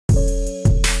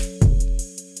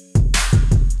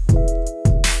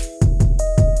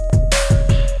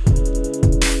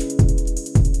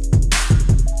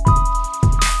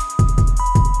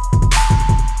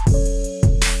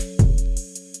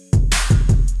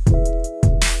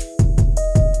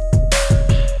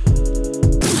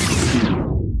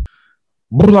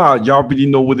Blah, y'all already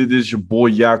know what it is. Your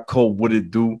boy Yaakov, what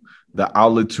it do? The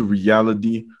outlet to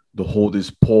reality, the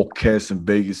holdest podcast in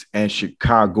Vegas and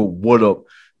Chicago. What up?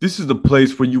 This is the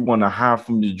place where you want to hide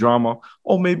from your drama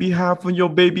or maybe hide from your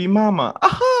baby mama.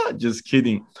 Aha, just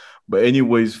kidding. But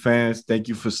anyways, fans, thank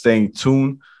you for staying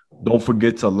tuned. Don't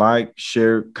forget to like,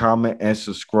 share, comment, and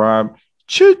subscribe.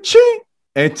 Cha-ching!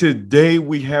 And today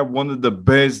we have one of the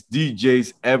best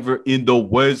DJs ever in the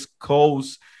West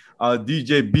Coast,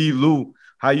 DJ B. Lou.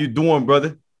 How you doing,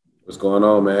 brother? What's going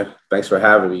on, man? Thanks for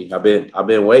having me. I've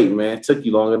been waiting, man. It took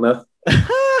you long enough.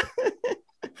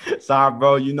 Sorry,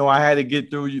 bro. You know, I had to get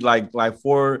through you like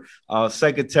four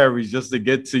secretaries just to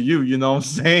get to you. You know what I'm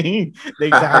saying?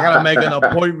 They said I gotta make an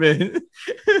appointment.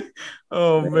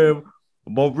 Oh man.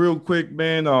 But real quick,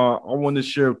 man, I want to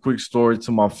share a quick story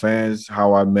to my fans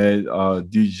how I met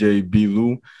DJ B.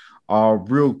 Lou.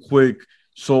 Real quick.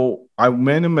 So I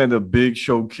met him at a big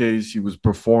showcase. He was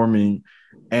performing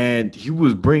and he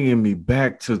was bringing me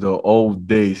back to the old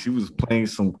days. He was playing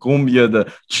some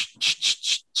cumbia,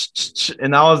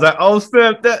 and I was like, "Oh,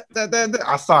 snap!" That.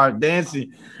 I started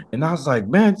dancing, and I was like,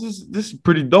 "Man, this is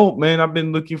pretty dope, man. I've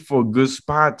been looking for a good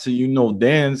spot to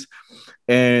dance."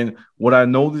 And what I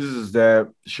noticed is that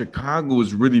Chicago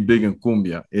is really big in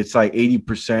cumbia. It's like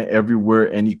 80% everywhere,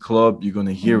 any club you're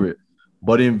gonna hear it.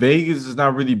 But in Vegas, it's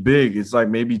not really big. It's like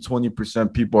maybe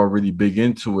 20% people are really big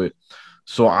into it.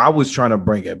 So I was trying to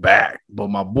bring it back. But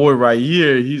my boy right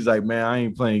here, he's like, man, I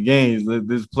ain't playing games.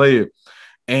 Let's play it.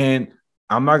 And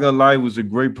I'm not gonna lie, it was a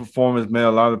great performance, man.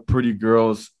 A lot of pretty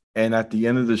girls. And at the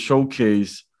end of the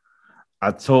showcase, I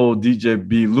told DJ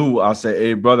B Lou, I said,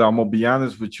 hey, brother, I'm gonna be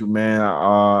honest with you, man.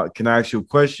 Can I ask you a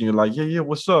question? You're like, yeah,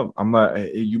 what's up? I'm like,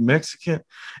 hey, you Mexican?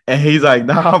 And he's like,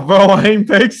 nah, bro, I ain't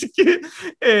Mexican.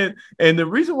 And the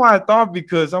reason why I thought,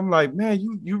 because I'm like, man,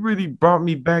 you really brought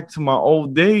me back to my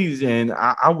old days, and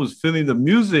I was feeling the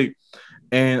music.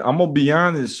 And I'm gonna be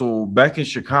honest. So back in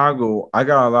Chicago, I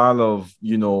got a lot of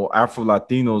Afro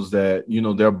Latinos that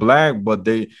they're black, but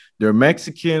they're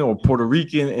Mexican or Puerto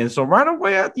Rican. And so right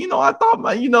away, I thought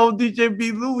my DJ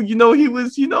B Lou, he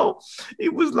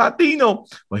was Latino,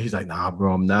 but he's like, nah,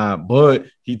 bro, I'm not. But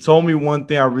he told me one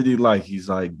thing I really like. He's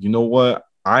like, you know what?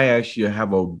 I actually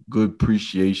have a good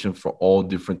appreciation for all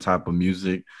different type of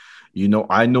music.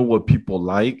 I know what people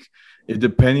like. It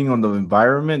depending on the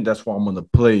environment, that's what I'm gonna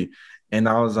play. And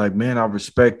I was like, man, I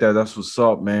respect that. That's what's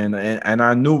up, man. And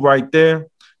I knew right there,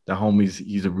 the homie's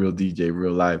he's a real DJ,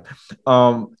 real life.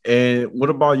 And what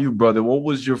about you, brother? What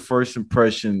was your first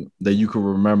impression that you could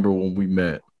remember when we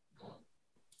met?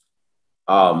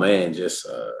 Oh man, just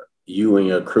you and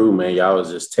your crew, man. Y'all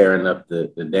was just tearing up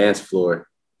the dance floor.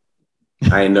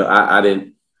 I didn't know I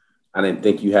didn't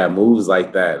think you had moves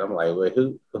like that. I'm like, wait,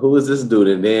 who is this dude?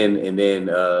 And then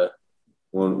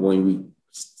when we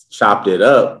chopped it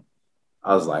up,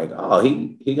 I was like, oh,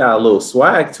 he got a little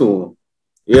swag to him.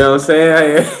 You know what I'm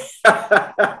saying?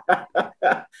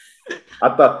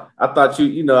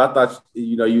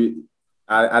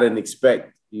 I didn't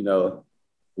expect,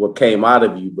 what came out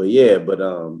of you. But yeah, but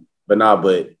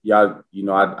y'all,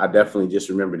 I definitely just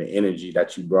remember the energy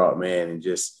that you brought, man. And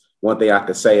just one thing I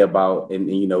could say about, and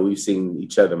we've seen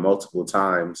each other multiple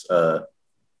times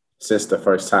since the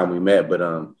first time we met, but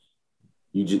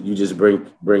you just bring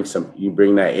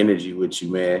that energy with you,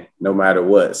 man, no matter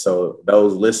what. So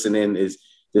those listening it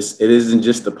isn't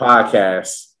just the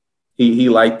podcast. He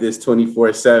like this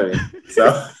 24/7.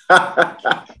 So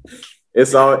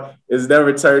it's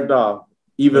never turned off.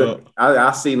 Even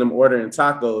I seen them ordering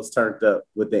tacos turned up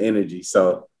with the energy.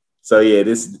 So yeah,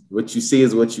 this what you see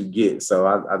is what you get. So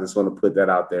I just want to put that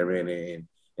out there, man,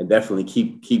 and definitely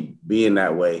keep being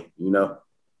that way.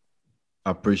 I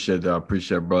appreciate that. I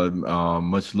appreciate it, brother.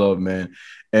 Much love, man.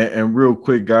 And real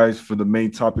quick, guys, for the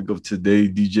main topic of today,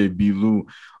 DJ B Lou.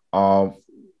 Uh,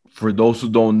 for those who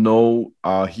don't know,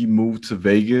 he moved to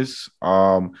Vegas.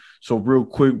 So real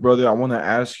quick, brother, I want to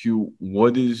ask you,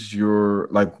 what is your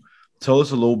like? Tell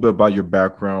us a little bit about your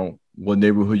background, what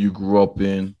neighborhood you grew up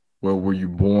in, where were you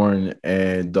born,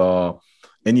 and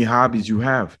any hobbies you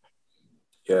have.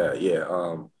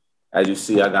 Yeah. As you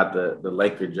see, I got the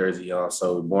Laker jersey on.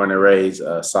 So born and raised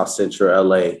South Central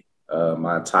LA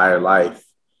my entire life.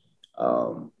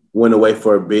 Went away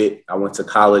for a bit. I went to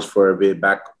college for a bit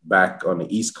back on the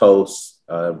East Coast,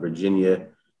 Virginia,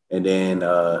 and then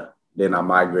I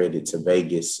migrated to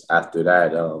Vegas after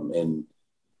that. And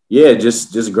yeah,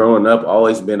 just growing up,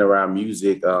 always been around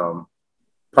music.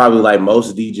 Probably like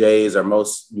most DJs or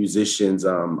most musicians,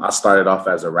 I started off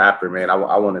as a rapper, man. I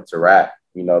wanted to rap.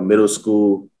 Middle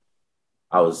school,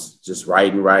 I was just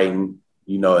writing,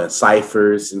 in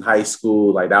ciphers in high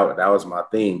school. Like that was my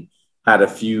thing. had a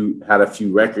few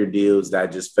record deals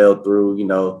that just fell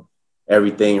through.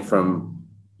 Everything from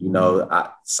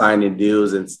signing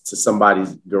deals into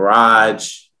somebody's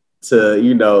garage to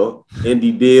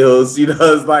indie deals.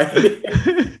 It's like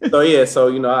so yeah.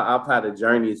 So I've had a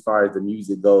journey as far as the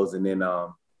music goes, and then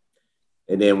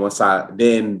then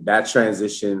that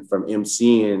transition from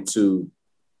MCing to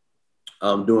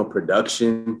doing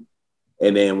production.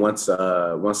 And then once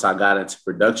I got into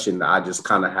production, I just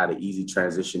kind of had an easy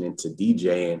transition into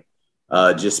DJing,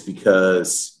 just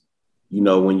because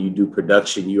when you do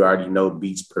production, you already know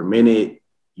beats per minute.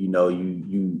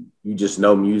 You just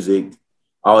know music.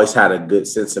 I always had a good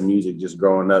sense of music just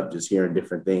growing up, just hearing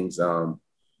different things.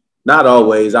 Not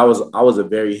always. I was a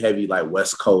very heavy like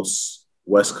West Coast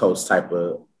type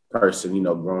of person.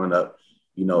 Growing up.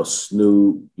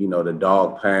 Snoop, the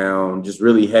Dog Pound, just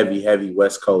really heavy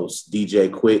West Coast.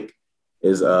 DJ Quick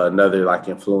is another like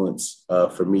influence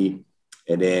for me.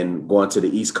 And then going to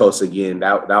the East Coast again,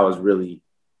 that was really,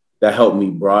 that helped me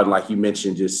broaden. Like you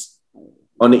mentioned, just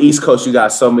on the East Coast, you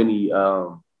got so many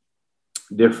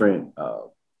different,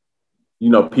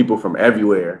 people from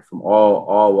everywhere, from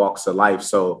all walks of life.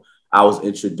 So I was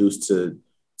introduced to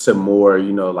more,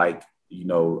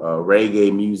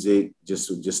 reggae music, just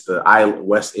the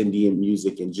West Indian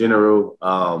music in general.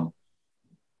 I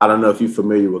don't know if you're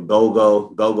familiar with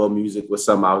go-go music was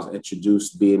something I was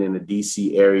introduced being in the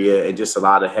DC area, and just a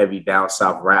lot of heavy down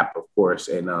south rap, of course.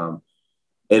 And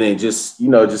then just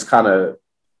kind of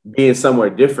being somewhere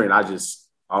different, I just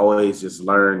always just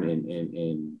learned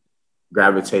and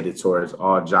gravitated towards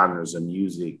all genres of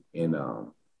music. And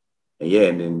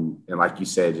like you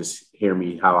said, just hear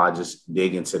me how I just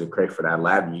dig into the crate for that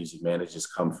lab music, man. It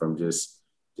just come from just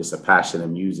a passion of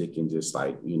music and just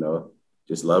like,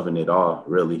 just loving it all,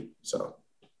 really. So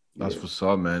that's what's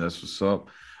up, man. That's what's up.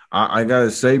 I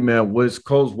gotta say, man, West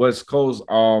Coast. My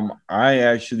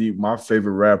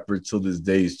favorite rapper till this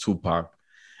day is Tupac,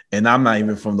 and I'm not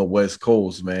even from the West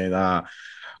Coast, man.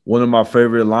 One of my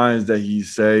favorite lines that he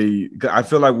say, I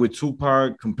feel like with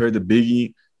Tupac compared to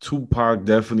Biggie, Tupac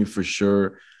definitely for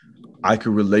sure, I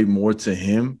could relate more to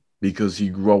him because he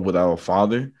grew up without a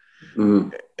father. mm-hmm.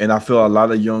 And I feel a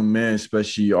lot of young men,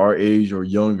 especially our age or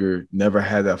younger, never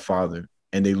had that father.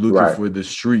 And they looking Right. for the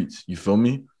streets. You feel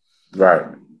me? Right.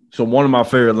 So one of my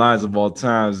favorite lines of all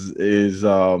times is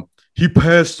he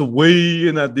passed away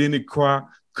and I didn't cry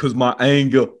because my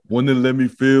anger wouldn't let me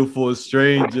feel for a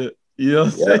stranger. You know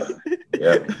what I'm saying?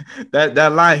 Yeah.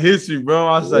 that line hits me, bro.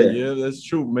 I was like, yeah, that's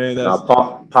true, man. That's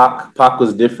Pac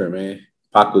was different, man.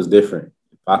 Pac was different.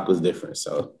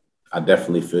 So I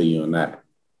definitely feel you on that.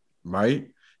 right.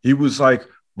 He was like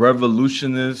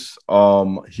revolutionist.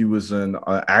 He was an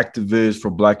activist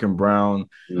for Black and Brown.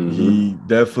 Mm-hmm. He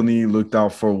definitely looked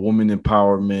out for women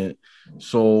empowerment.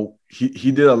 So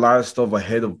he did a lot of stuff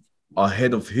ahead of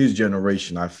his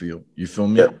generation. I feel. You feel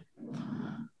me? Yep.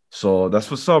 So that's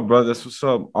what's up, bro. That's what's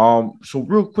up. So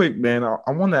real quick, man,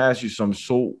 I want to ask you something.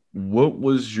 So what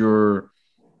was your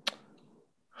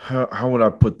how would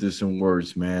I put this in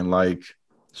words, man? Like,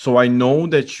 so I know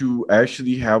that you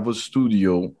actually have a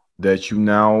studio that you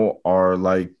now are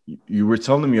like you were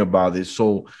telling me about it.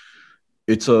 So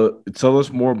tell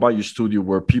us more about your studio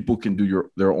where people can do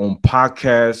their own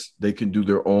podcast. They can do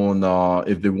their own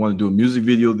if they want to do a music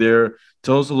video there.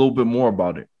 Tell us a little bit more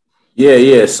about it.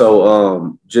 Yeah.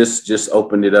 So just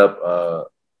opened it up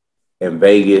in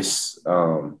Vegas.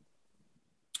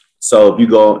 So if you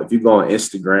go on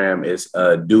Instagram, it's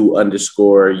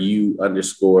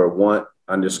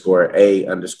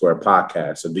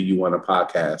do_u_1_a_podcast. So do you want a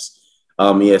podcast?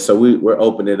 Yeah. So we're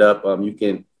opening it up. You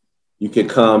can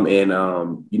come and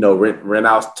rent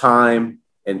out time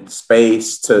and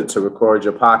space to record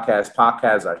your podcast.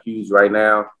 Podcasts are huge right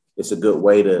now. It's a good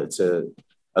way to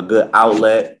a good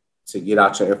outlet to get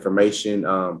out your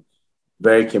information.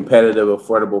 Very competitive,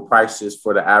 affordable prices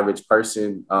for the average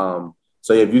person.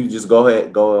 So if you just go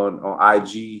on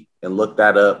IG and look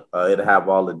that up, it'll have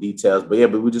all the details. But I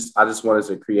just wanted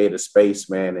to create a space,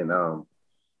 man, and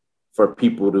for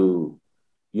people to,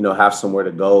 have somewhere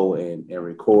to go and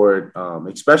record.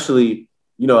 Especially,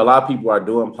 a lot of people are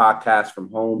doing podcasts from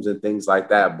homes and things like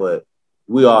that. But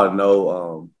we all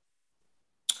know,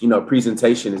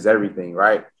 presentation is everything,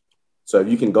 right? So if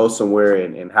you can go somewhere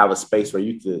and have a space where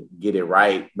you could get it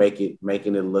right, making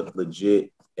it look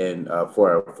legit and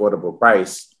for an affordable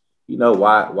price,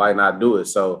 why not do it?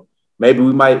 So maybe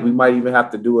we might even have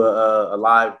to do a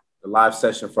live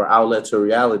session for Outlet to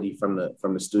Reality from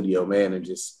the studio, man, and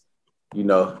just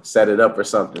set it up or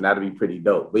something. That'd be pretty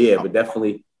dope. But yeah, but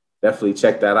definitely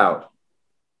check that out.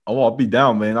 Oh, I'll be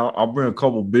down, man. I'll bring a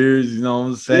couple beers. You know what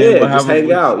I'm saying? Yeah, We'll just have a hang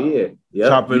we'll out. Yeah. Yep.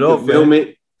 chop it You can up, film man.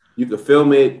 it. You can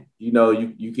film it. You know,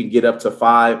 you can get up to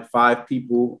five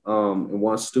people in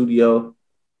one studio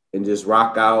and just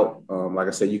rock out. Like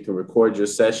I said, you can record your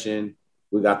session.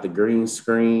 We got the green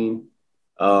screen,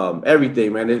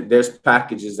 everything, man. There's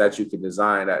packages that you can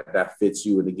design that fits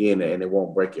you, and again, and it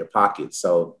won't break your pocket.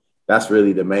 So that's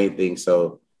really the main thing.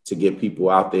 So to get people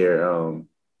out there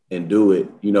and do it,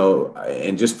 you know,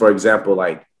 and just for example,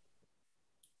 like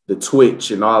the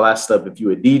Twitch and all that stuff. If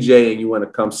you're a DJ and you want to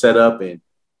come set up and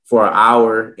for an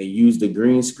hour and use the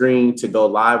green screen to go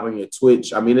live on your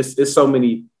Twitch, I mean, it's so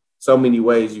many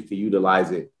ways you can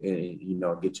utilize it and you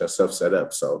know get yourself set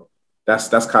up. So that's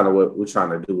kind of what we're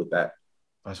trying to do with that.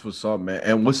 That's what's up, man.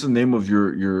 And what's the name of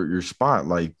your spot?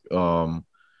 Like,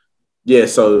 Yeah,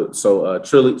 so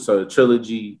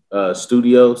Trilogy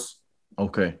Studios.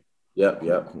 okay. Yep.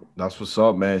 That's what's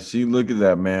up, man. See, look at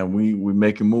that, man. We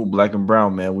making move, black and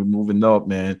brown, man. We moving up,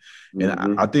 man. And I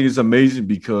Mm-hmm. think it's amazing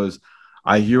because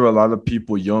I hear a lot of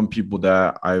people, young people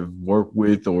that I've worked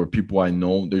with or people I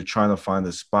know, they're trying to find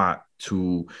a spot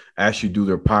to actually do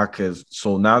their podcast.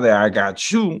 So now that I got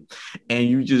you and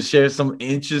you just share some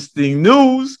interesting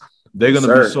news, they're Yes,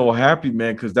 gonna be sir. so happy,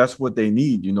 man, because that's what they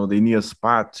need. You know, they need a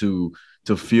spot to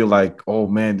feel like, oh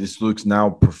man, this looks now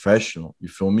professional. You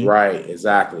feel me? Right.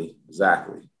 Exactly.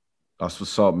 That's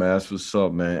what's up, man. That's what's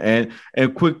up, man.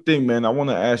 And quick thing, man. I want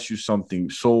to ask you something.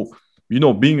 So, you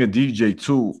know, being a DJ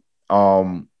too,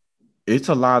 um, it's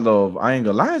a lot of I ain't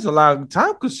gonna lie, it's a lot of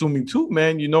time consuming too,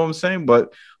 man. You know what I'm saying?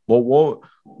 But what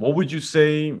would you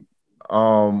say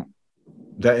um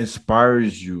that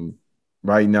inspires you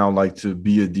right now, like to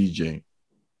be a DJ?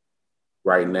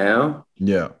 Right now,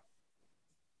 Yeah.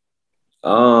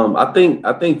 I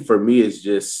think for me it's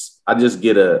just I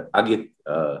get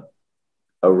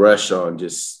a rush on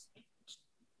just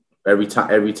every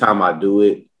time I do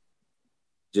it,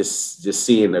 just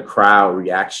seeing the crowd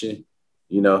reaction.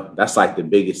 You know, that's like the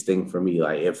biggest thing for me.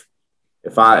 Like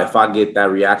if I get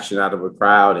that reaction out of a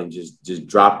crowd and just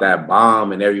drop that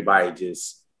bomb and everybody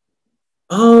just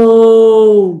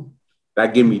oh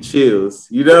that give me chills.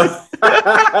 You know,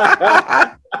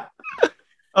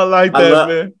 I like I that, love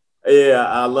man. yeah,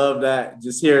 I love that.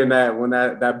 Just hearing that when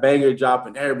that banger drop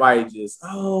and everybody just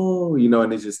oh, you know,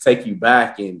 and it just take you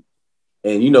back and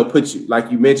you know put you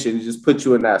like you mentioned, it just put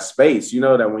you in that space. You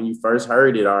know that when you first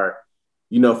heard it, or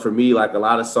you know, for me, like a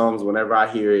lot of songs, whenever I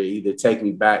hear it, either take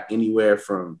me back anywhere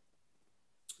from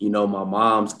you know my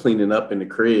mom's cleaning up in the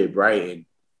crib, right,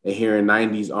 and hearing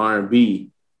 '90s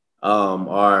R&B,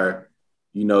 or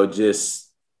you know just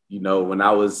you know when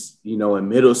I was you know in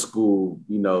middle school,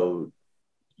 you know,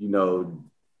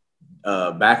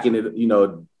 back in it, you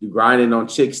know, grinding on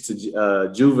chicks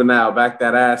to juvenile, back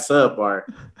that ass up, or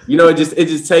you know, it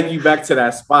just take you back to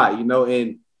that spot, you know,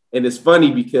 and it's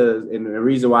funny because and the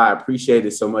reason why I appreciate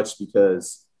it so much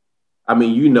because I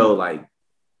mean, you know, like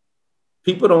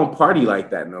people don't party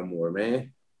like that no more,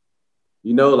 man.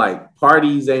 You know, like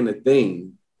parties ain't a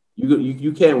thing.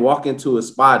 You can't walk into a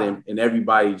spot and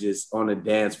everybody just on the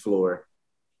dance floor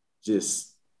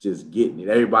just getting it.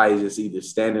 Everybody's just either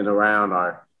standing around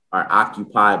or are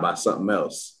occupied by something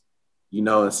else, you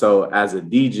know. And so as a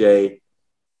DJ,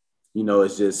 you know,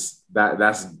 it's just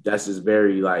that's just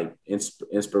very like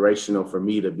inspirational for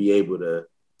me to be able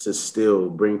to still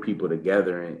bring people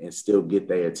together and still get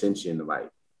their attention.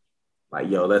 Like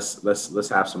yo, let's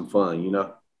have some fun, you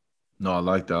know. No, I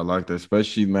like that. I like that.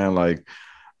 Especially, man, like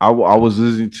I was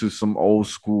listening to some old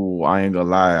school. I ain't gonna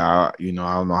lie. I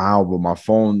don't know how, but my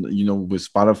phone, with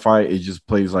Spotify, it just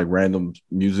plays like random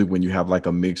music when you have like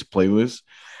a mixed playlist.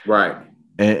 Right.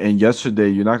 And yesterday,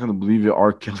 you're not gonna believe it,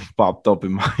 R. Kelly popped up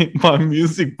in my my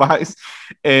music box,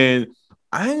 and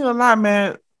I ain't gonna lie,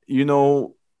 man. You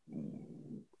know,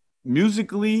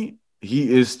 musically,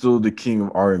 he is still the king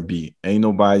of R&B. Ain't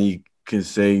nobody can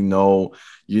say no.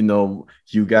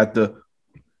 You got the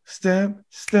step,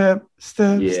 step,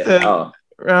 step, Yeah. step, Oh.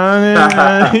 running,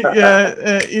 running.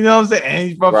 Yeah, you know what I'm saying? And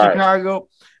he's from Right. Chicago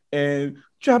and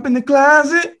drop in the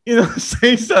closet,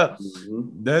 say so.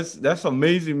 Mm-hmm. That's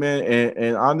amazing, man.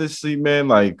 And honestly, man,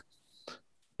 like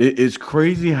it's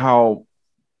crazy how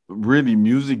really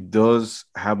music does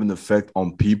have an effect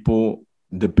on people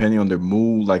depending on their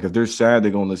mood. Like if they're sad,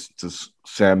 they're gonna listen to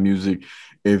sad music.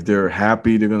 If they're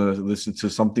happy, they're gonna listen to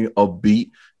something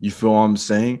upbeat. You feel what I'm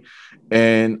saying?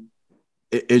 And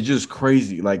it's just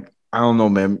crazy. Like I don't know,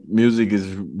 man. Music is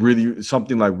really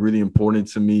something like really important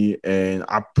to me, and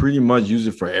I pretty much use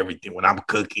it for everything. When I'm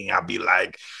cooking, I'll be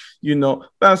like,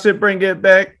 bounce it, bring it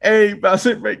back. Hey, bounce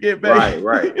it, bring it back.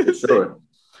 Right. For sure.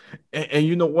 And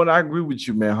you know what? I agree with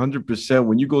you, man, 100%.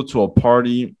 When you go to a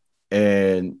party,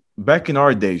 and back in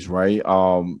our days, right?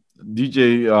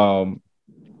 DJ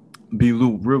B.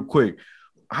 Lou, real quick,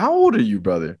 how old are you,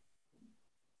 brother?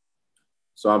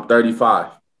 So I'm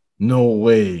 35. No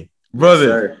way, Yes, brother.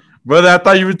 sir. Brother, I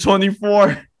thought you were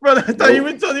 24. Brother, I thought you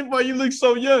were Nope. 24. You look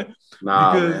so young.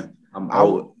 Nah, Because man. I'm I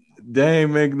would, old.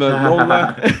 dang, man, no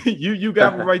lie. You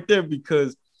got me right there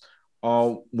because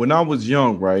when I was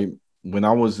young, right? When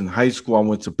I was in high school, I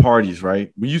went to parties,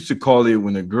 right? We used to call it,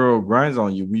 when a girl grinds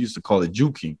on you, we used to call it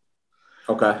juking.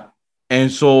 Okay.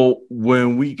 And so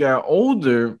when we got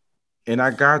older and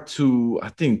I got to, I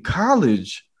think,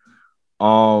 college,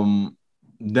 um,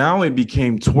 now it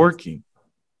became twerking,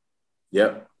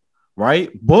 Yep.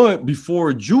 right? But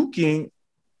before juking,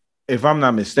 if I'm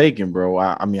not mistaken, bro,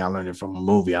 I mean, I learned it from a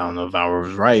movie. I don't know if I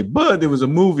was right, but there was a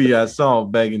movie I saw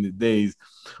back in the days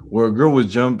where a girl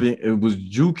was jumping, it was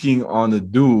juking on a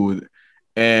dude,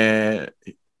 and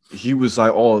he was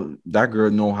like, "Oh, that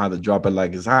girl know how to drop it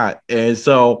like it's hot." And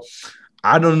so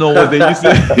I don't know what they used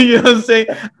to, you know what I'm saying?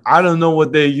 I don't know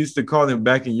what they used to call him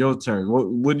back in your turn.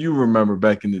 What do you remember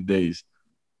back in the days?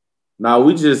 Now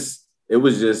it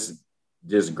was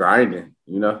just grinding,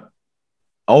 you know?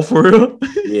 Oh, for real?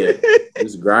 Yeah.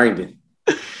 Just grinding,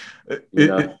 you it,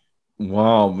 know. it,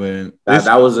 wow, man. That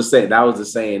that was the saying. That was the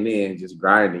saying then, just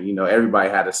grinding. You know, everybody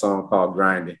had a song called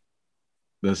Grinding.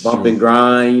 That's Bump and true.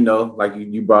 grind, you know, like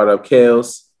you brought up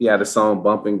Kels. He had a song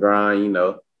Bump and Grind, you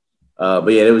know.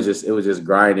 But yeah, it was just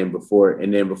grinding before,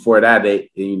 and then before that, it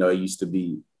used to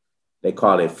be, they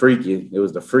called it freaking. It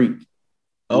was the freak, you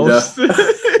Oh, know.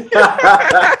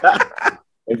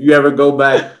 If you ever go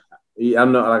back, I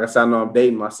know, like I said, I know I'm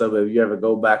dating myself, but if you ever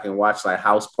go back and watch like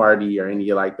House Party or any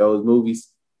of like those movies,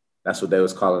 that's what they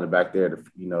was calling it back there,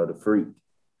 the freak.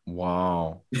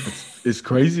 wow. It's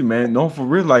crazy, man. No, for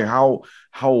real, like how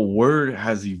a word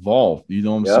has evolved. You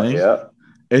know what I'm Yep, saying? yep.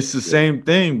 It's the Yeah. same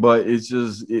thing, but it's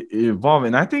just it evolving.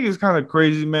 And I think it's kind of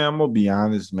crazy, man. I'm gonna be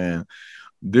honest, man.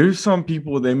 There's some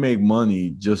people they make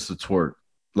money just to twerk.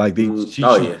 Like they Oh teach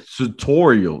you yeah,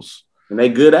 tutorials. and they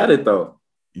good at it though.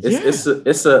 It's Yeah. it's a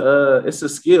it's a it's a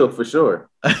skill for sure.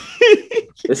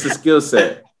 It's a skill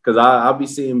set because I'll be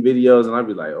seeing videos and I'll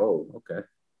be like, oh, okay.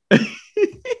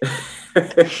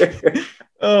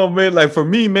 Oh man, like for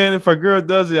me, man, if a girl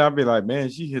does it, I'll be like, man,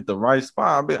 she hit the right spot.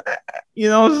 I'll be like, you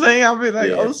know what I'm saying? I'll be like,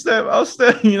 Yeah, oh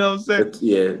step, you know what I'm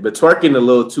saying? but twerking a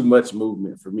little too much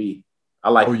movement for me.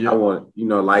 Oh I yeah.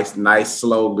 want nice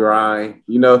slow grind.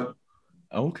 You know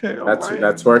Okay, all that's right.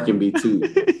 that twerking be too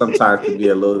sometimes can be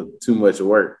a little too much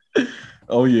work.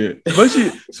 Oh yeah,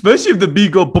 especially if the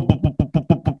beat go,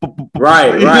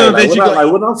 Right, you right. know, Like then she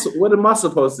go. what am I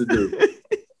supposed to do?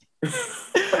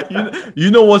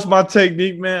 You know what's my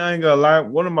technique, man? I ain't gonna lie.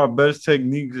 One of my best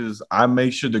techniques is I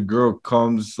make sure the girl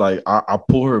comes, like I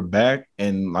pull her back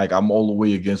and like I'm all the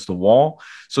way against the wall,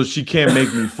 so she can't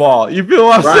make me fall. You feel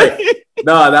what I'm Right. saying?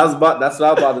 No, that's what I was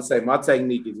about to say. My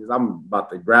technique is just I'm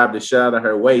about to grab the shit out of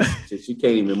her waist so she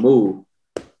can't even move.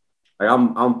 Like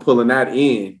I'm pulling that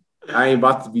in. I ain't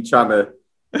about to be trying to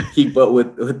keep up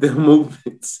with the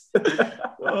movements.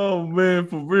 Oh man,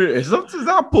 for real. And sometimes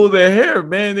I pull their hair,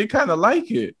 man. They kind of like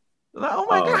it. Like, oh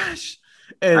my Oh, gosh.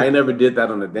 I And ain't never did that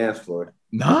on the dance floor.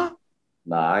 nah,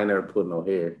 Nah, I ain't never put no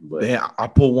hair. But then I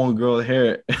pull one girl's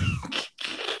hair. you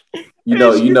And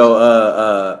know, she, you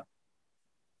know,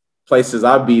 places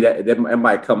I be that it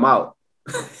might come out.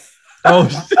 oh,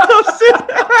 shit.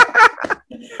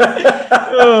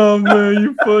 Oh man,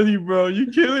 you funny, bro.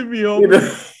 You killing me, You homie.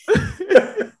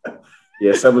 know?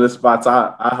 Yeah, some of the spots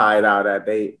I hide out at,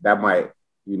 that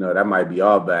might be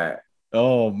all bad.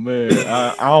 Oh man,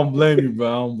 I don't blame you, bro.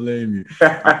 I don't blame you.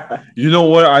 You know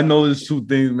what? I know there's two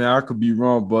things, man. I could be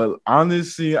wrong, but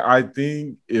honestly, I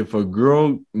think if a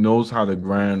girl knows how to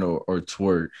grind or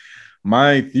twerk,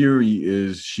 my theory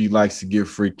is she likes to get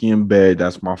freaky in bed.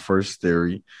 That's my first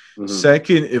theory. Mm-hmm.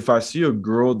 Second, if I see a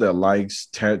girl that likes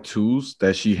tattoos,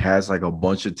 that she has like a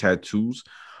bunch of tattoos,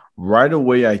 right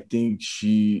away I think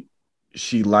she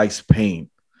likes pain.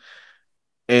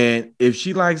 And if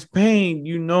she likes pain,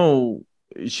 you know,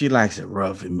 she likes it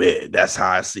rough in bed. That's how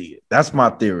I see it. That's my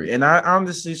theory. And I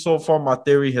honestly, so far, my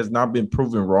theory has not been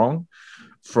proven wrong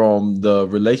from the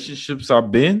relationships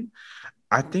I've been.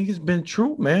 I think it's been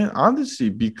true, man, honestly,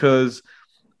 because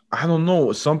I don't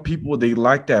know. Some people, they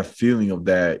like that feeling of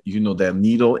that, you know, that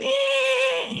needle,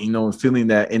 feeling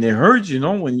that, and it hurts,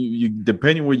 when you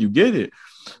depending where you get it.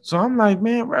 So I'm like,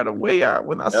 man, right away,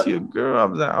 when I see a Yep. girl,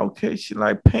 I'm like, okay, she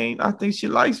like pain. I think she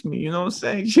likes me. You know what I'm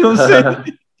saying? You know what I'm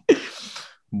saying?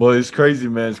 But it's crazy,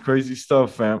 man. It's crazy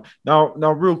stuff, fam. Now,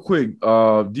 real quick,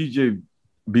 DJ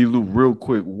Lou, real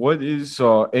quick, what is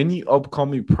any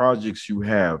upcoming projects you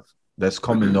have that's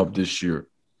coming up this year?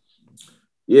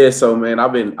 Yeah, so man,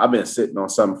 I've been sitting on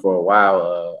something for a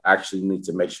while. Actually need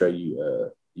to make sure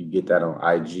you get that on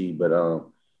IG. But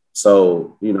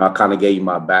so I kind of gave you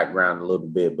my background a little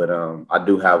bit, but I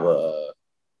do have a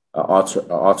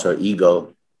alter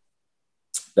ego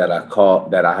that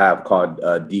I have called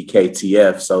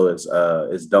DKTF. So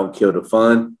it's Don't Kill the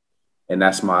Fun, and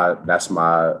that's my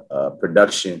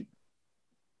production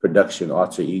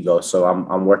alter ego. So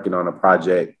I'm working on a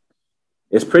project.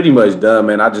 It's pretty much done,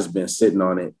 man. I just been sitting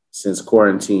on it since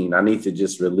quarantine. I need to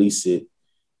just release it,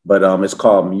 but it's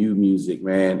called Music,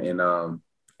 man, and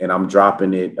I'm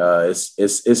dropping it.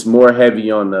 It's more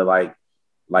heavy on the like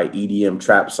EDM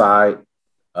trap side.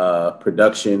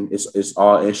 Production. It's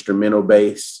all instrumental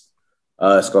based.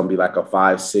 It's gonna be like a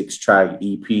 5-6 track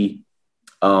EP.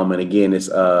 And again, it's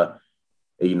my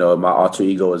alter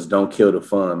ego is Don't Kill the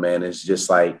Fun, man. It's just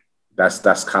like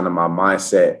that's kind of my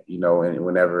mindset, and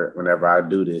whenever I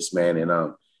do this, man.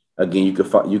 And again, you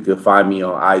can find me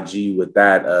on IG with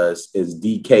that. Is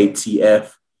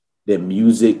DKTF, then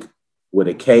music with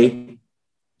a K.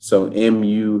 So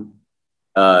MUSIK,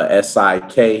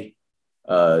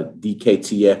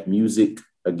 DKTF music,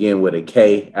 again with a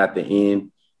K at the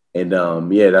end. And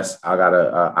I got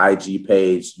a IG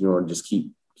page, just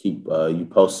keep you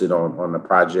posted on the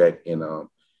project and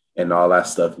all that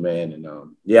stuff, man. And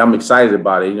I'm excited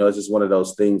about it. It's just one of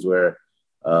those things where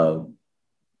I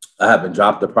haven't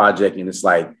dropped the project, and it's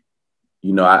like,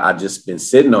 I just been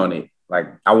sitting on it. Like,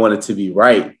 I want it to be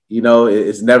right.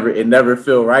 It never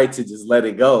feel right to just let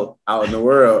it go out in the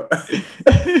world.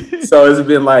 So it's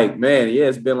been like, man,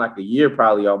 it's been like a year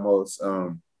probably almost.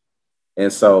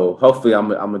 And so hopefully I'm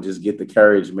gonna just get the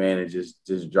courage, man, and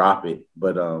just drop it.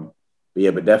 But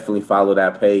definitely follow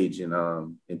that page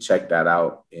and check that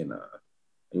out. And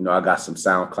I got some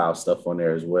SoundCloud stuff on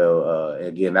there as well.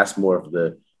 Again, that's more of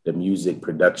the music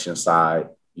production side,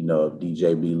 of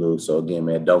DJ Lou. So again,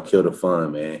 man, don't kill the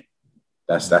fun, man.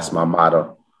 That's my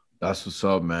motto. That's what's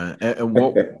up, man. And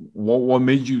what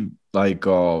made you like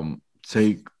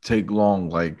take long?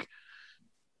 Like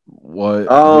what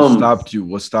stopped you?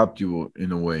 What stopped you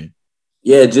in a way?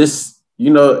 Yeah, just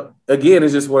again,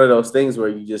 it's just one of those things where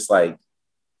you just like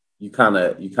you kind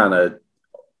of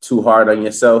too hard on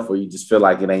yourself, or you just feel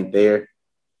like it ain't there.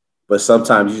 But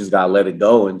sometimes you just gotta let it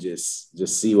go and just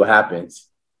see what happens.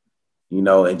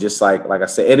 And just like I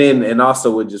said, and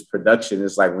also with just production,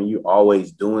 it's like when you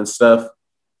always doing stuff,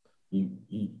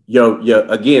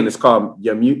 again, it's called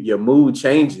your mood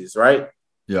changes, right?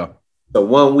 Yeah. So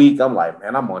one week I'm like,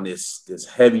 man, I'm on this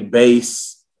heavy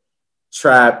bass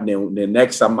trap. And then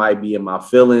next I might be in my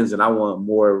feelings and I want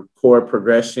more chord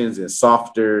progressions and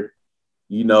softer,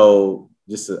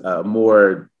 just a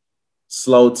more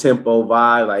slow tempo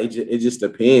vibe. Like it just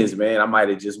depends, man. I might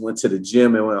have just went to the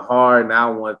gym and went hard.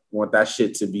 Now I want that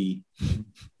shit to be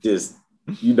just,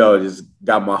 just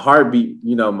got my heartbeat,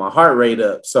 my heart rate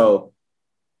up. So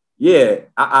yeah,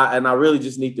 I really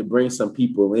just need to bring some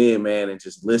people in, man, and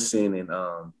just listen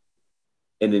and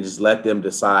then just let them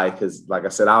decide. Cause like I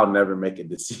said, I'll never make a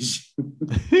decision.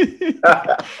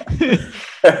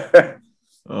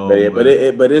 Oh,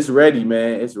 but it's ready,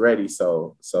 man. It's ready.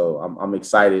 So I'm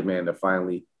excited, man, to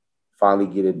finally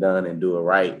get it done and do it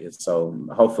right. And so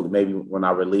hopefully maybe when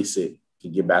I release it,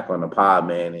 can get back on the pod,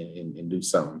 man, and do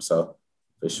something. So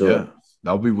for sure. Yeah,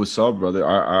 that'll be what's up, brother.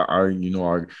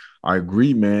 I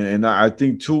agree, man. And I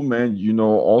think too, man,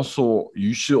 also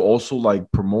you should also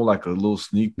like promote like a little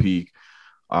sneak peek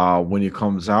when it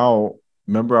comes out.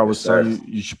 Remember, I was telling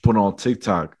you should put on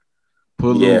TikTok.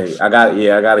 I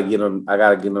gotta get on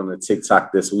the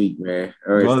TikTok this week, man.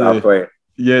 Stop playing.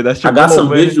 Yeah, that's your I got some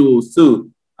visuals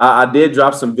too. I did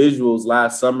drop some visuals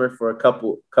last summer for a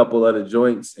couple of the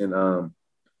joints, and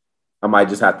I might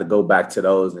just have to go back to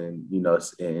those and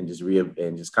and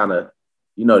just kind of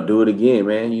do it again,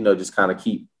 man. Just kind of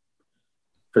keep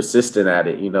persistent at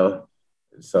it,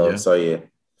 So yeah.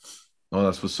 Oh,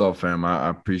 that's what's up, fam. I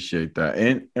appreciate that.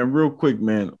 And real quick,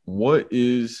 man,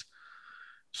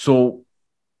 so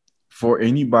for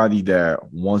anybody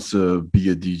that wants to be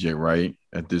a DJ, right,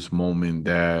 at this moment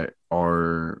that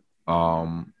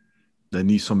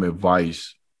need some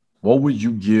advice, what would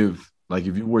you give? Like,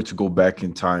 if you were to go back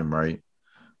in time, right,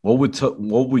 what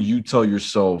would you tell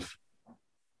yourself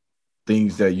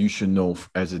things that you should know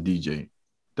as a DJ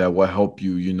that will help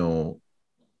you,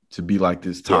 to be like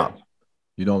this top? Yeah.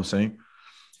 You know what I'm saying?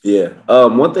 Yeah.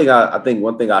 One thing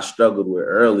I struggled with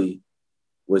early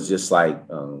was just like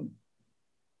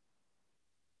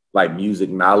music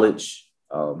knowledge.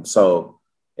 So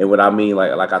And what I mean,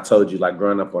 like I told you, like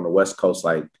growing up on the West Coast,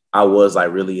 like I was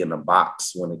like really in a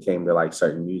box when it came to like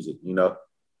certain music, you know.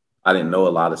 I didn't know a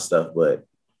lot of stuff, but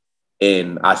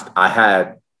and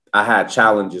I had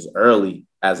challenges early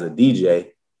as a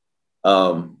DJ,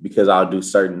 because I'll do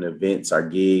certain events or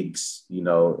gigs, you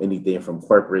know, anything from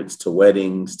corporates to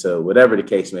weddings to whatever the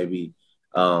case may be,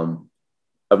 of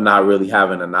not really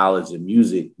having a knowledge of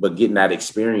music, but getting that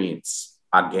experience,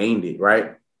 I gained it,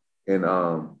 right?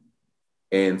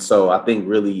 And so I think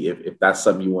really if that's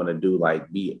something you want to do,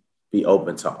 like be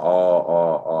open to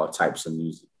all types of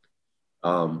music.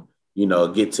 You know,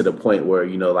 get to the point where,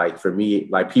 you know, like for me,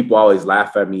 like people always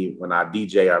laugh at me when I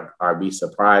DJ or be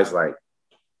surprised, like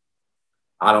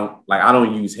I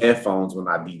don't use headphones when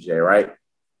I DJ, right?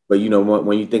 But you know,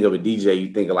 when you think of a DJ,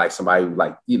 you think of like somebody who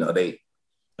like, you know, they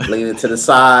leaning to the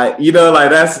side, you know, like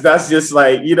that's just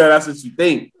like, you know, that's what you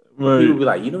think. Right. People be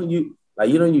like, you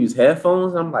don't use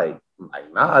headphones. I'm like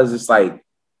nah, it's just I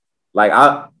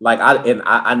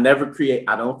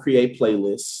don't create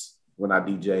playlists when I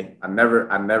DJ. I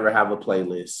never have a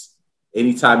playlist.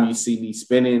 Anytime you see me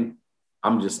spinning,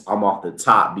 I'm off the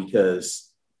top because,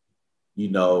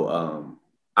 you know,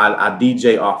 I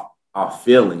DJ off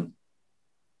feeling.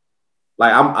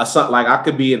 Like I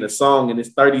could be in a song and it's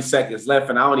 30 seconds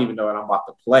left and I don't even know what I'm about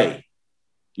to play.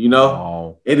 You know?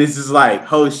 Wow. And it's just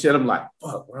like, oh shit, I'm like,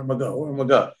 fuck, where am I going? What am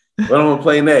I going to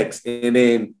play next?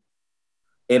 And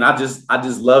I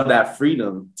just love that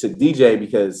freedom to DJ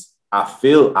because I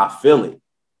feel it,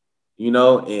 you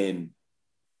know, and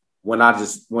when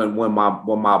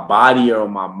my body or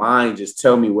my mind just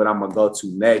tell me what I'm gonna go to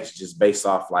next, just based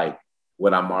off like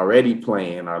what I'm already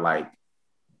playing or like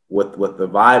what the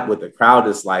vibe, what the crowd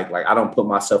is like I don't put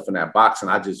myself in that box,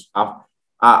 and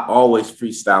I always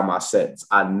freestyle my sets.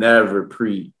 I never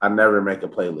make a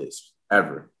playlist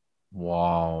ever.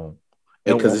 Wow.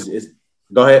 Because it's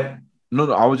go ahead. No,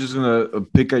 I was just gonna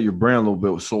pick at your brain a little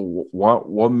bit. So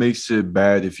what makes it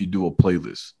bad if you do a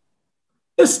playlist?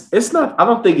 It's not. I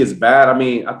don't think it's bad. I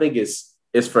mean, I think it's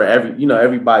for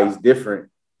everybody's different.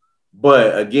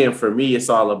 But again, for me, it's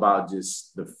all about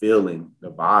just the feeling,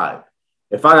 the vibe.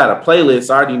 If I got a playlist,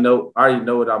 I already know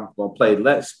what I'm gonna play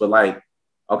next. But like,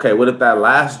 okay, what if that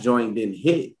last joint didn't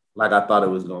hit like I thought it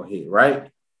was gonna hit, right?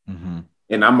 Mm-hmm.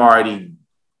 And I'm already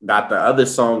got the other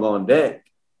song on deck,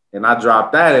 and I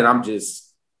drop that, and I'm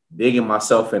just digging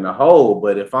myself in a hole.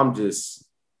 But if I'm just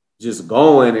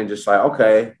going and just like,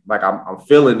 okay, like I'm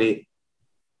feeling it.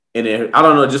 And then, I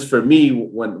don't know, just for me,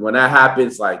 when that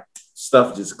happens, like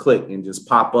stuff just click and just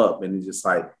pop up, and it's just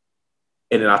like,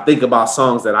 and then I think about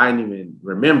songs that I didn't even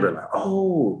remember, like,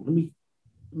 oh,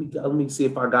 let me see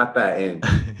if I got that. And,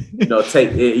 you know,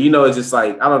 take it, you know, it's just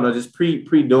like, I don't know, just pre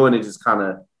doing it just kind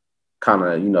of,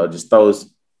 you know, just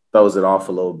throws it off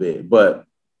a little bit. But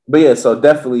yeah, so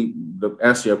definitely to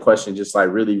answer your question, just like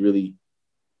really, really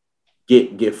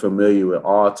get familiar with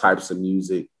all types of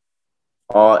music,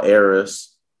 all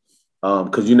eras,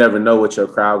 because you never know what your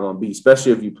crowd gonna be,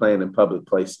 especially if you're playing in public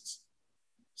places.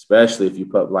 Especially if you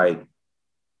put like,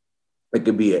 it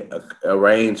could be a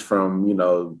range from, you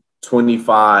know,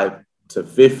 25 to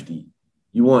 50.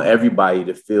 You want everybody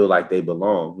to feel like they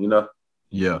belong, you know?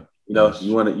 Yeah. You know, yes.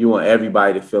 You want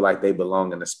everybody to feel like they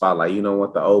belong in the spotlight. You don't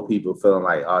want the old people feeling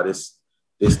like, oh, this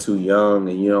too young,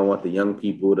 and you don't want the young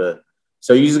people to.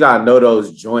 So you just gotta know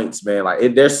those joints, man.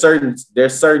 Like there's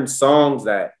certain songs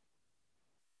that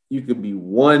you could be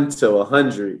 1 to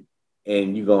 100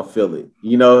 and you're gonna feel it.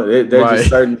 You know, there's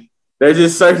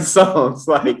just certain songs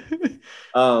like,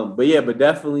 but yeah, but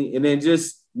definitely, and then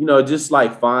just, you know, just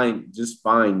find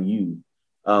you.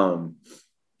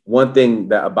 One thing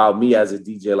that about me as a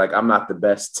DJ, like I'm not the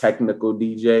best technical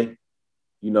DJ.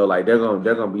 You know, like they're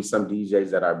gonna be some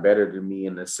DJs that are better than me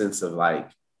in the sense of like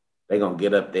they're gonna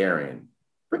get up there and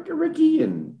Ricky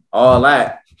and all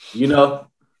that, you know,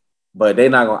 but they're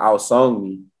not gonna outsong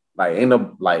me. Like ain't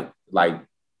no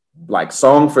like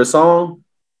song for song.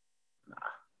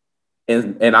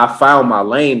 And I found my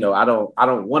lane though. I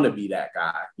don't want to be that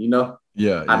guy, you know?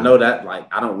 Yeah. I know that, like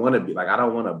I don't want to be like, I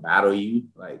don't want to battle you.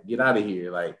 Like, get out of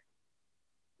here. Like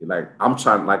I'm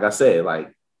trying, like I said,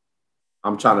 like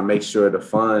I'm trying to make sure the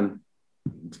fun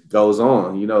goes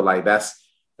on, you know, like that's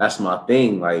my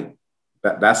thing. Like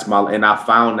that's my, and I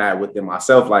found that within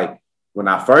myself. Like when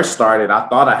I first started, I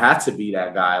thought I had to be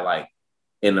that guy, like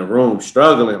in the room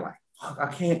struggling, like, fuck, I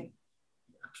can't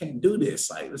do this.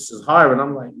 Like, this is hard. And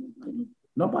I'm like,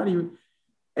 nobody,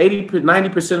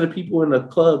 90% of people in the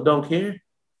club don't care.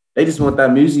 They just want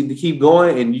that music to keep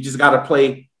going. And you just got to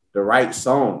play the right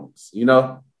songs, you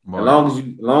know? Right. As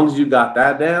long as you got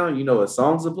that down, you know what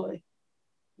songs to play.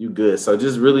 you good. So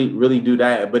just really do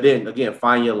that. But then again,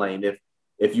 find your lane.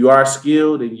 If you are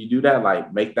skilled and you do that,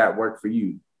 like make that work for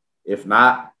you. If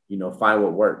not, find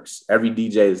what works. Every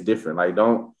DJ is different. Like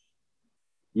don't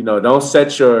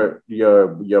set your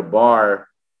bar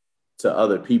to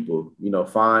other people.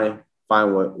 Find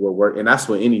what work. And that's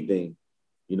with anything.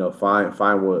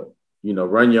 Find what,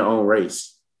 run your own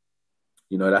race.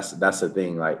 That's the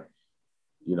thing. Like,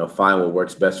 find what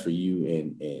works best for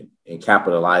you and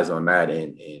capitalize on that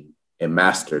and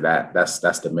master that.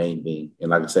 That's the main thing. And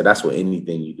like I said, that's what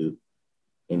anything you do.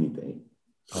 Anything.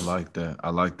 I like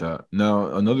that.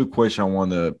 Now, another question I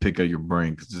want to pick at your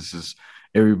brain, because this is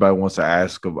everybody wants to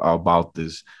ask about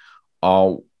this.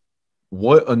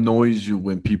 What annoys you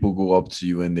when people go up to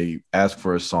you and they ask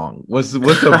for a song? What's the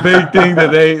big thing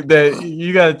that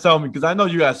you got to tell me? Because I know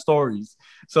you got stories.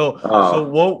 So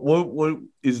what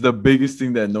is the biggest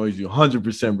thing that annoys you?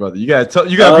 100%, brother. You gotta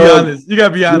be honest. You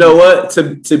gotta be honest. You know what?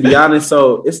 To be honest,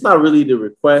 so it's not really the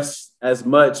request as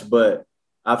much, but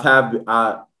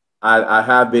I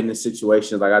have been in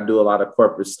situations like I do a lot of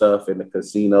corporate stuff in the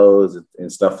casinos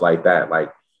and stuff like that,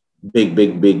 like big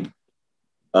venues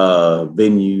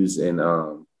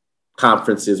and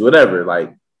conferences, whatever.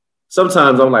 Like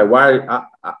sometimes I'm like, why?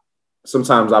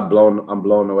 Sometimes I'm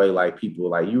blown away. Like people,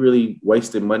 like you really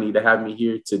wasted money to have me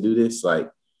here to do this. Like,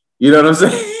 you know what I'm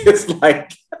saying? It's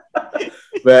like,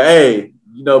 but hey,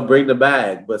 bring the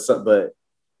bag. But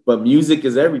music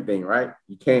is everything, right?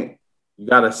 You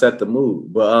gotta set the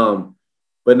mood.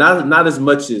 But not as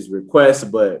much as requests.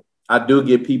 But I do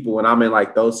get people when I'm in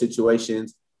like those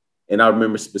situations. And I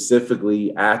remember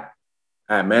specifically at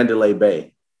Mandalay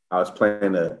Bay, I was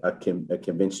playing a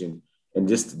convention, and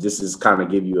just is kind of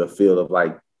give you a feel of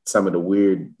like some of the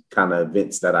weird kind of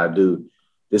events that I do.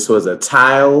 This was a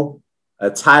tile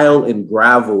and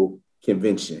gravel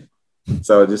convention.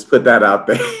 So just put that out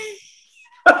there.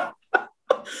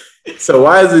 So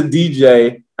why is a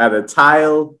DJ at a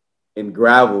tile and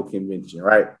gravel convention,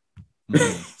 right?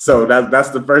 So that's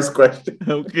the first question.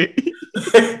 Okay.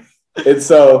 And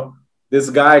so this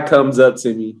guy comes up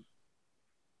to me.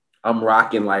 I'm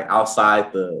rocking like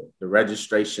outside the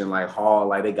registration like hall,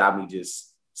 like they got me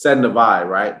just setting the vibe,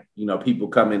 right? People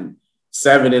coming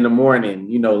 7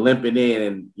 a.m, limping in,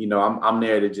 and I'm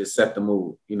there to just set the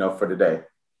mood, for the day.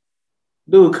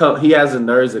 Dude, he has the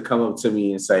nerves to come up to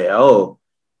me and say, "Oh,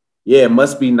 yeah, it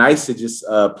must be nice to just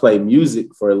play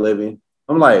music for a living."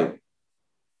 I'm like,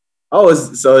 "Oh,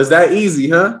 so is that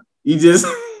easy, huh? You just."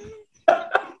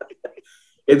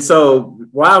 And so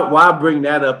why I bring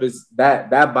that up is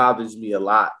that bothers me a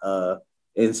lot.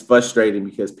 It's frustrating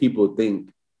because people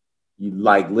think you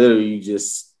like literally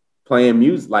just playing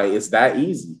music. Like it's that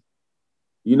easy.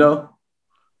 Right.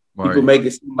 People make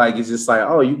it seem like it's just like,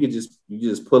 oh, you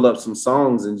just pull up some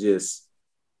songs and just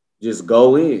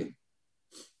go in.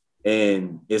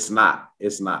 And it's not,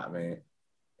 man.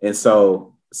 And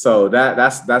so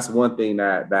that's one thing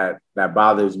that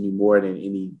bothers me more than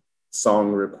any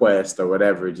song request or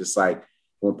whatever. Just like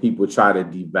when people try to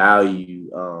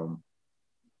devalue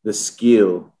the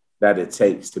skill that it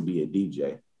takes to be a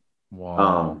DJ.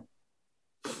 Wow.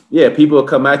 Yeah, people will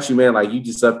come at you, man, like you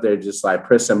just up there just like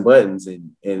pressing buttons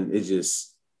and it's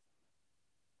just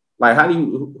like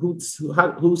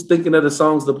who's thinking of the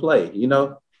songs to play,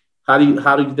 How do you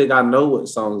think I know what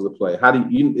songs to play? How do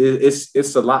you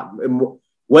it's a lot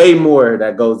way more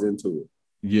that goes into it.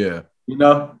 Yeah.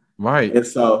 Right. And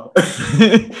so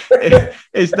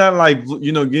it's not like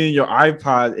getting your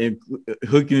iPod and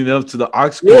hooking it up to the aux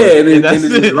cord. Yeah, and that's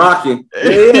it's just rocking.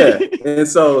 Yeah. And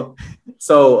so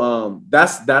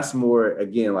that's more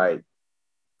again like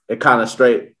it kind of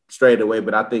straight away,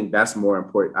 but I think that's more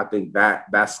important. I think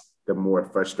that's the more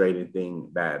frustrating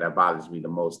thing that bothers me the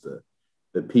most.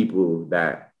 The people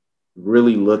that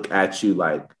really look at you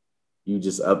like you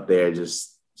just up there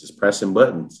just pressing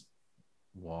buttons.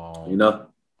 Wow.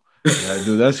 Yeah,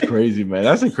 dude, that's crazy, man.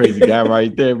 That's a crazy guy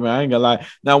right there, man. I ain't gonna lie.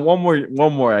 Now, one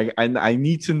more. I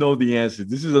need to know the answer.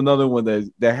 This is another one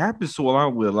that happens to a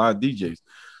lot with a lot of DJs.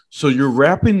 So you're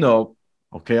wrapping up.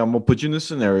 Okay, I'm gonna put you in a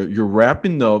scenario. You're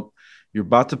wrapping up. You're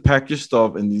about to pack your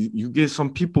stuff, and you get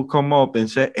some people come up and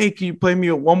say, "Hey, can you play me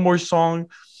one more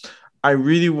song? I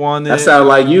really want it." That sounds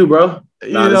like you, bro.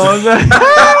 You're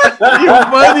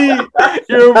funny.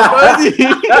 You're funny.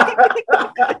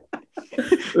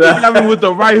 You got me with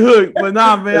the right hook, but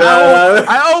nah, man.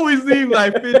 I always leave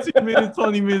like 15 minutes,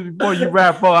 20 minutes before you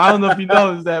wrap up. I don't know if you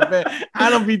noticed that, man. I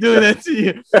don't be doing that to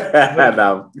you.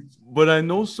 But I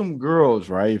know some girls,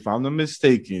 right? If I'm not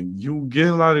mistaken, you get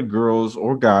a lot of girls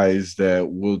or guys that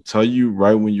will tell you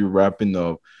right when you're wrapping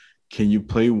up, can you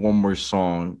play one more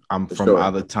song? I'm For from sure.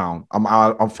 out of town.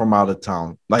 I'm from out of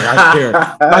town. Like I care.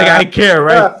 Like I care,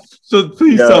 right? So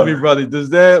please tell me, Yo, brother, does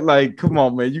that, like, come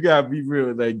on, man, you gotta be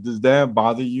real. Like, does that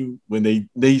bother you when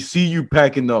they see you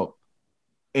packing up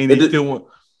and it they de- still want?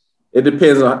 it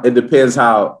depends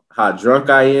how drunk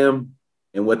I am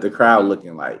and what the crowd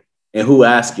looking like and who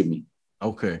asking me.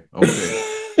 Okay,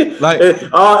 okay. Like,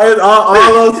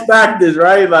 all those factors,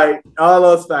 right? Like all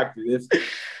those factors.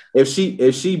 If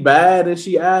she bad and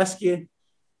she asking,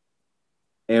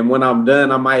 and when I'm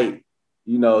done, I might,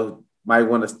 might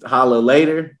want to holler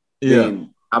later. yeah.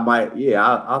 Then I might, yeah,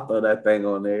 I'll throw that thing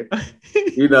on there.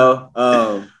 You know,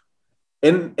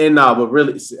 and no, but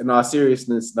really, in all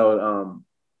seriousness, though,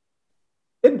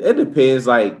 it depends.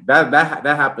 Like that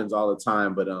happens all the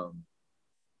time, but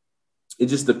it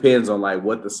just depends on like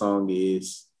what the song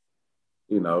is.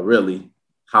 Really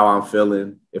how I'm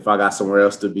feeling. If I got somewhere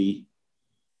else to be,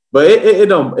 but it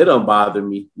don't bother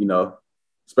me.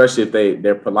 Especially if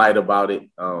they're polite about it.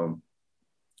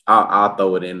 I'll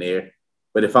throw it in there.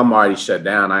 But if I'm already shut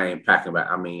down, I ain't packing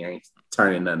back. I mean, I ain't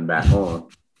turning nothing back on.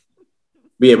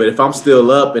 But yeah, but if I'm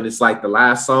still up and it's like the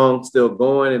last song still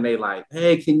going, and they like,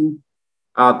 hey, can you?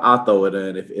 I'll throw it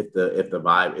in if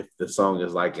the song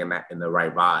is like in the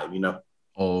right vibe.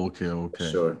 Oh, okay,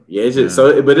 okay. Sure. Yeah, it's just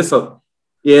Yeah. so, but it's a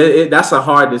yeah. That's a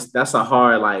hard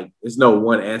like. There's no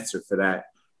one answer for that.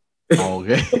 Oh,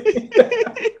 okay.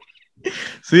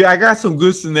 See, I got some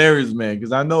good scenarios, man,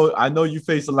 because I know you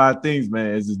face a lot of things,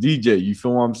 man, as a DJ. You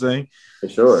feel what I'm saying? For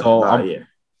sure. So Nah, I'm yeah,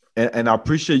 and I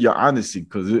appreciate your honesty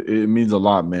because it means a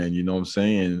lot, man. You know what I'm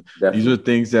saying? And these are definitely.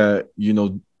 things that,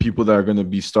 people that are going to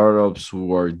be startups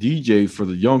who are DJ for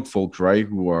the young folks, right?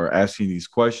 Who are asking these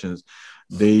questions,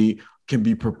 they can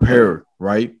be prepared,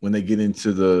 right? When they get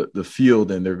into the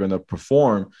field and they're going to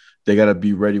perform, they got to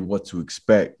be ready what to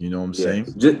expect. You know what I'm Yeah.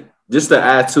 saying? Just to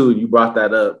add to, you brought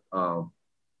that up,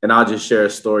 and I'll just share a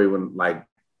story when like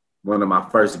one of my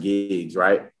first gigs,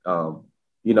 right? And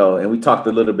we talked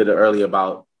a little bit earlier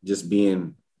about just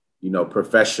being,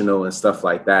 professional and stuff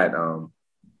like that.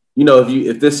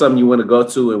 If there's something you want to go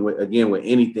to, and again with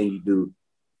anything you do,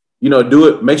 do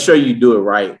it. Make sure you do it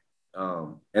right.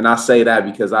 And I say that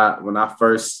because when I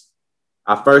first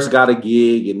got a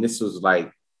gig, and this was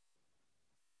like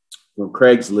when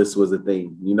Craigslist was a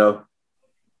thing.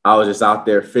 I was just out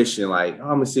there fishing, like, oh,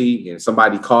 I'm gonna see, and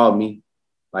somebody called me,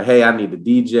 like, hey, I need a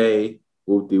DJ,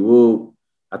 whoop de whoop.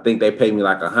 I think they paid me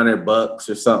like $100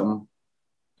 or something,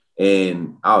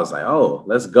 and I was like, oh,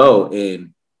 let's go.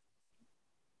 And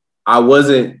I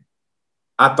wasn't.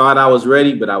 I thought I was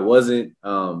ready, but I wasn't.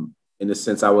 In the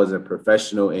sense, I wasn't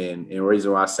professional, and the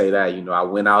reason why I say that, I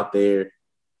went out there.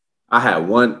 I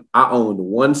owned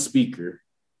one speaker,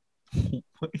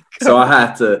 so I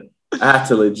had to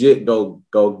legit go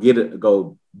get it,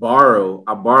 go borrow.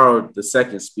 I borrowed the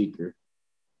second speaker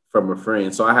from a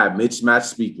friend. So I had mismatched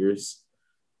speakers,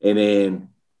 and then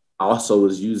I also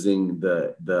was using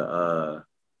the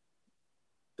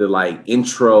like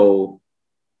intro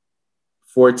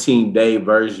 14-day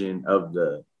version of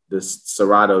the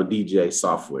Serato DJ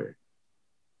software.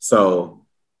 So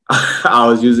I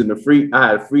was using I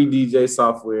had free DJ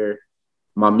software.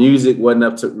 My music wasn't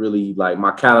up to really, like,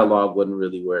 my catalog wasn't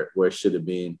really where it should have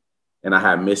been. And I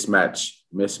had mismatch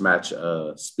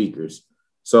speakers.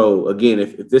 So again,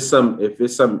 if it's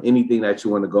anything that you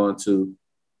want to go into,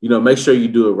 make sure you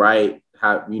do it right.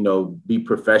 Be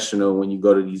professional when you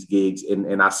go to these gigs.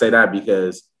 And I say that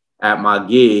because at my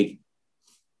gig,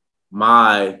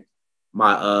 my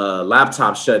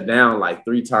laptop shut down like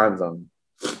 3 times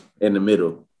in the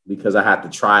middle because I had to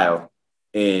trial,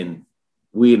 and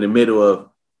we in the middle of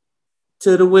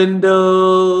to the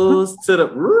windows,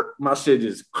 my shit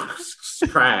just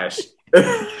crashed.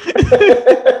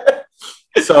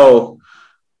 So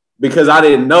because I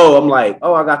didn't know, I'm like,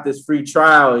 oh, I got this free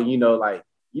trial.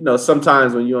 And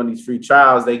sometimes when you're on these free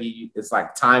trials, they give you, it's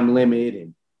like time limit.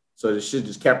 And so the shit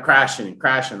just kept crashing and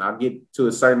crashing. I'll get to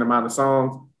a certain amount of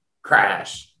songs,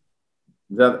 crash,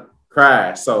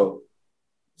 crash. So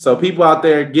people out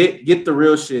there, get the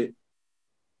real shit.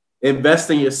 Invest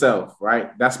in yourself,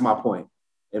 right? That's my point.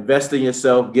 Invest in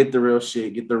yourself, get the real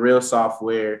shit, get the real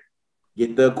software,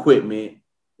 get the equipment,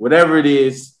 whatever it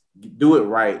is, do it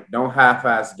right. Don't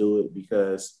half-ass do it,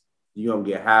 because you're gonna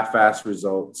get half-ass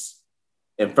results.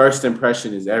 And first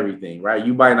impression is everything, right?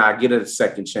 You might not get a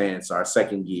second chance or a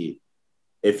second gig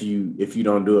if you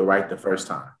don't do it right the first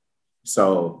time.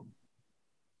 So,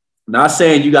 not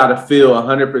saying you got to feel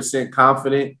 100%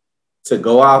 confident to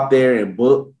go out there and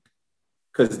book,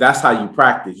 because that's how you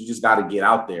practice. You just got to get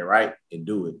out there, right, and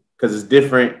do it, because it's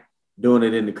different doing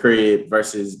it in the crib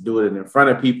versus doing it in front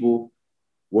of people.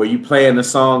 where you playing the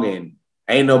song and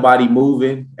ain't nobody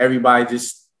moving, everybody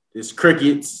just it's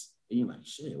crickets. And you're like,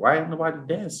 shit, why ain't nobody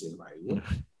dancing? Like,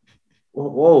 whoa,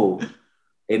 whoa.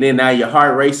 And then now your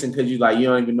heart racing because you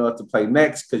don't even know what to play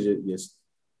next because you're just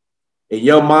in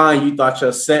your mind you thought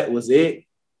your set was it,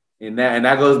 and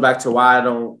that goes back to why I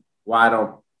don't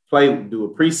do a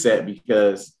preset,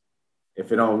 because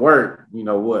if it don't work, you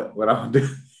know what I don't do.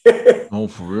 Oh,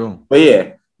 for real. But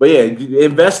yeah,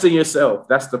 invest in yourself.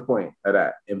 That's the point of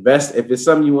that. Invest if it's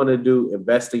something you want to do.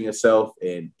 Invest in yourself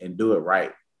and do it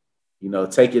right. You know,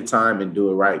 take your time and do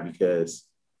it right because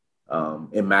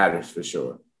it matters for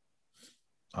sure.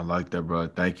 I like that, bro.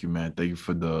 Thank you, man. Thank you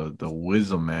for the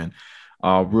wisdom, man.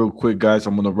 Real quick, guys,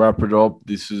 I'm gonna wrap it up.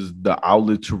 This is the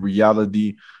outlet to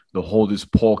reality, the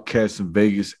holdest podcast in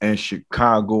Vegas and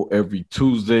Chicago every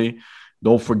Tuesday.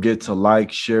 Don't forget to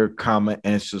like, share, comment,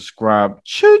 and subscribe.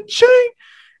 Ching!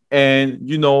 And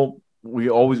we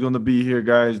always gonna be here,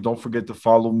 guys. Don't forget to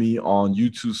follow me on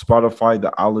YouTube, Spotify,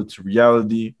 the outlet to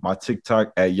reality, my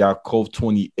TikTok at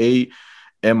Yaakov28.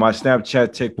 And my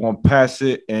Snapchat, take one, pass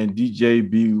it, and DJ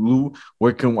B. Lou.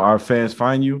 Where can our fans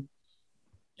find you?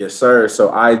 Yes, sir. So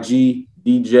IG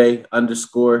DJ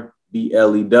underscore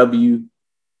BLEW,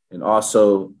 and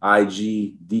also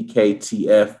IG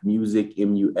dktfmusik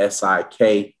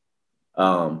MUSIK.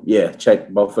 Yeah, check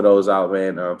both of those out,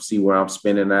 man. See where I'm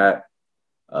spinning at.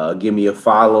 Give me a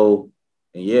follow.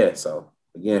 And yeah, so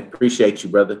again, appreciate you,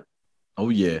 brother. Oh,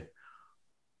 yeah.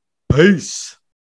 Peace.